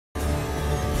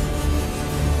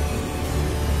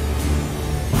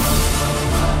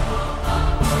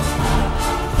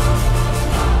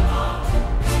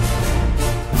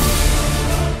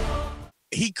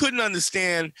couldn't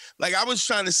understand. Like, I was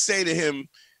trying to say to him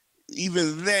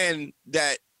even then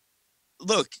that,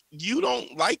 look, you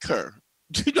don't like her.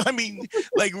 You know what I mean?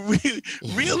 Like,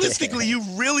 realistically, you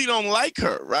really don't like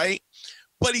her, right?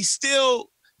 But he still,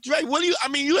 Dre, what do you, I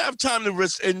mean, you have time to,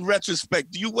 in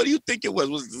retrospect, what do you think it was?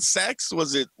 Was it the sex? What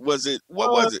was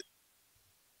it?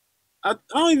 I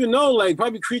don't even know, like,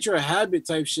 probably creature of habit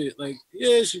type shit. Like,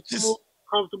 yeah, she's cool,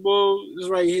 comfortable, just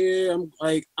right here.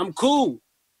 I'm cool.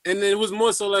 And then it was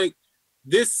more so like,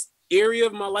 this area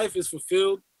of my life is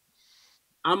fulfilled.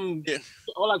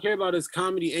 All I care about is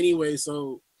comedy anyway,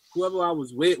 so whoever I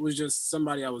was with was just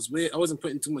somebody I was with. I wasn't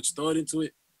putting too much thought into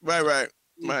it. Right.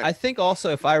 I think also,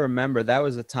 if I remember, that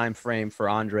was a time frame for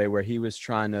Andre where he was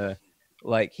trying to,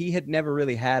 like, he had never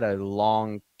really had a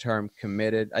long-term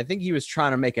committed. I think he was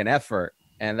trying to make an effort,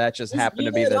 and that just happened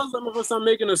to be the. That was the first time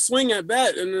making a swing at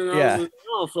bat, and then I was like,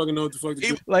 I don't fucking know what the fuck to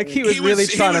do. Like, he was really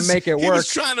trying to make it work. He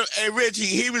was trying to, hey, Richie,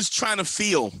 he was trying to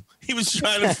feel. He was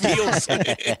trying to feel.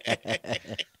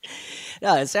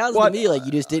 No, it sounds to me like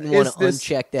you just didn't want to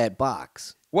uncheck that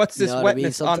box. What's this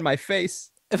wetness on my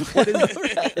face? What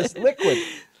is this liquid?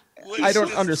 I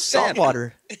don't understand. Salt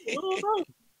water.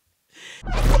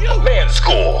 Young Man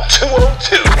School 2.